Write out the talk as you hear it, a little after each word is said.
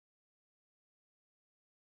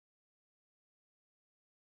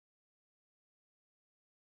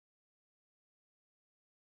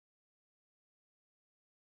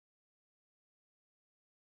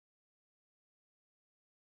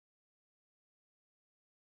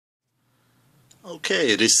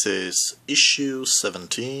Okay, this is issue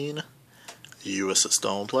 17, USS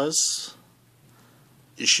Dauntless,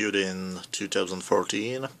 issued in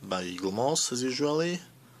 2014 by Eaglemoss as usually,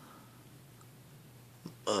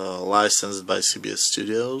 licensed by CBS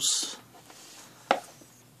Studios,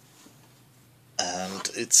 and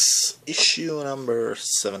it's issue number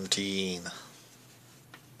 17.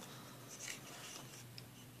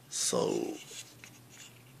 So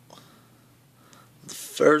the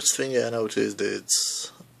first thing I noticed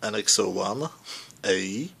is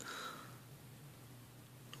NX-01A,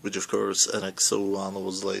 which of course NX-01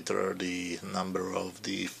 was later the number of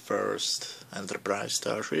the first Enterprise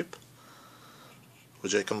starship,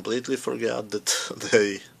 which I completely forgot that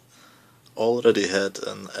they already had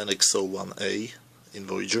an NX-01A in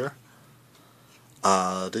Voyager.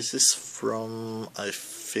 This is from, I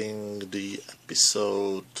think, the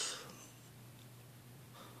episode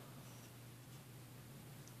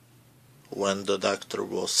when the Doctor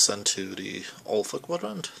was sent to the Alpha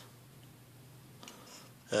Quadrant.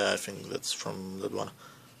 I think that's from that one.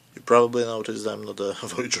 You probably noticed I'm not a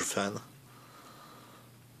Voyager fan.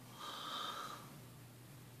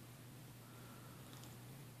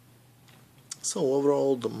 So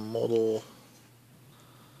overall the model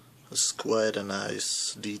has quite a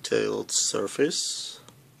nice detailed surface.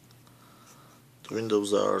 The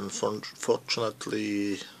windows are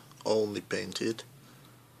unfortunately only painted.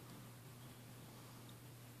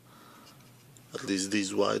 At least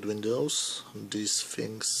these wide windows. These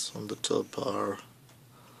things on the top are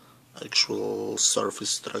actual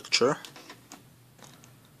surface structure.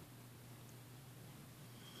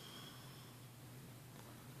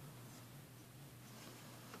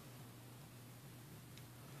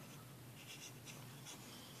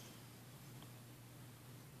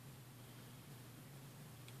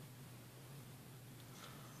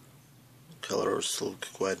 Colors look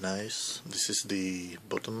quite nice. This is the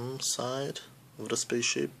bottom side of the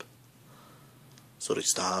spaceship. Sorry,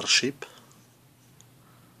 starship.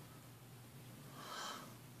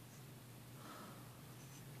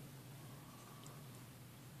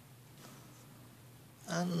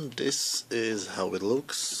 And this is how it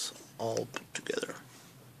looks all put together.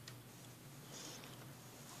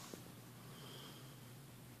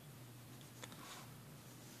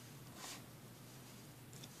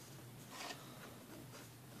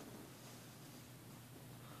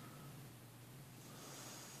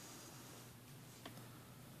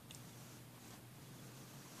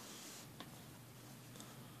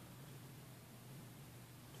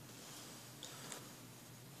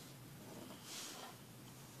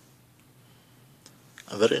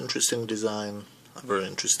 A very interesting design, a very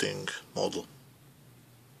interesting model.